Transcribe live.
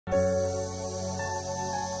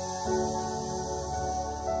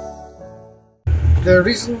the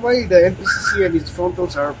reason why the Npcc and its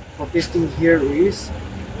frontals are protesting here is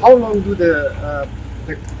how long do the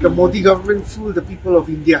Modi government fool the people of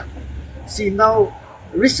India? See, now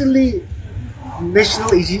recently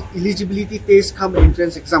national eligibility test cum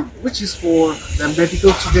entrance exam, which is for the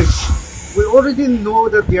medical students. We already know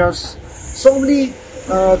that there are so many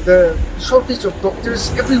the shortage of doctors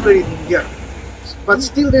everywhere in India, but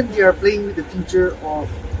still then they are playing with the future of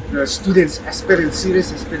the students, aspirants,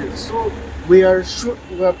 serious aspirants. So we are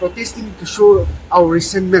protesting to show our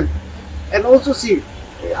resentment. And also, see,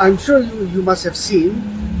 I'm sure you must have seen,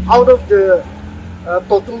 out of the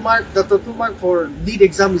total mark for NEET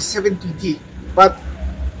exam is 720, but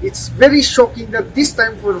it's very shocking that this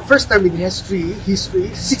time, for the first time in history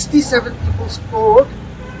 67 people scored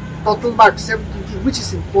total mark 720, which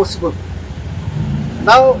is impossible.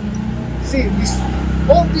 Now, see,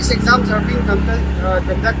 all these exams are being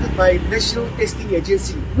conducted by National Testing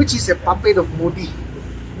Agency, which is a puppet of Modi,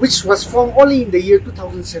 which was formed only in the year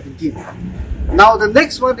 2017. Now the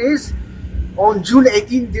next one is, on June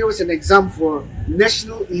 18, there was an exam for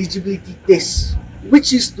National Eligibility Test,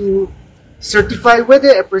 which is to certify whether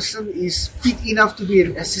a person is fit enough to be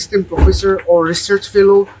an assistant professor or research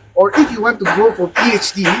fellow, or if you want to go for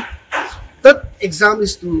PhD, that exam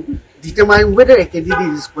is to determine whether a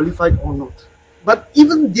candidate is qualified or not. But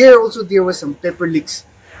even there also there were some paper leaks.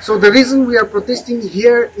 So the reason we are protesting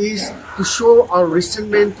here is to show our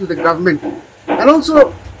resentment to the government. And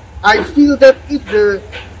also, I feel that if the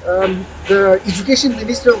Education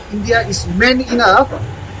Minister of India is man enough,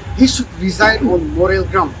 he should resign on moral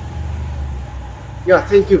ground. Yeah,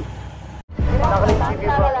 thank you.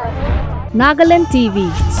 Nagaland TV,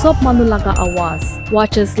 Sob Manulaga Awas.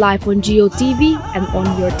 Watch us live on Geo TV and on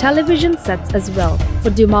your television sets as well.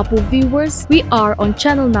 For Dimapur viewers, we are on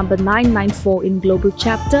channel number 994 in Global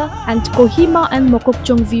Chapter, and Kohima and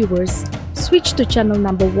Mokokchung viewers, switch to channel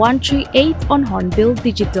number 138 on Hornbill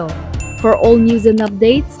Digital. For all news and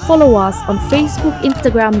updates, follow us on Facebook,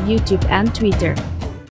 Instagram, YouTube and Twitter.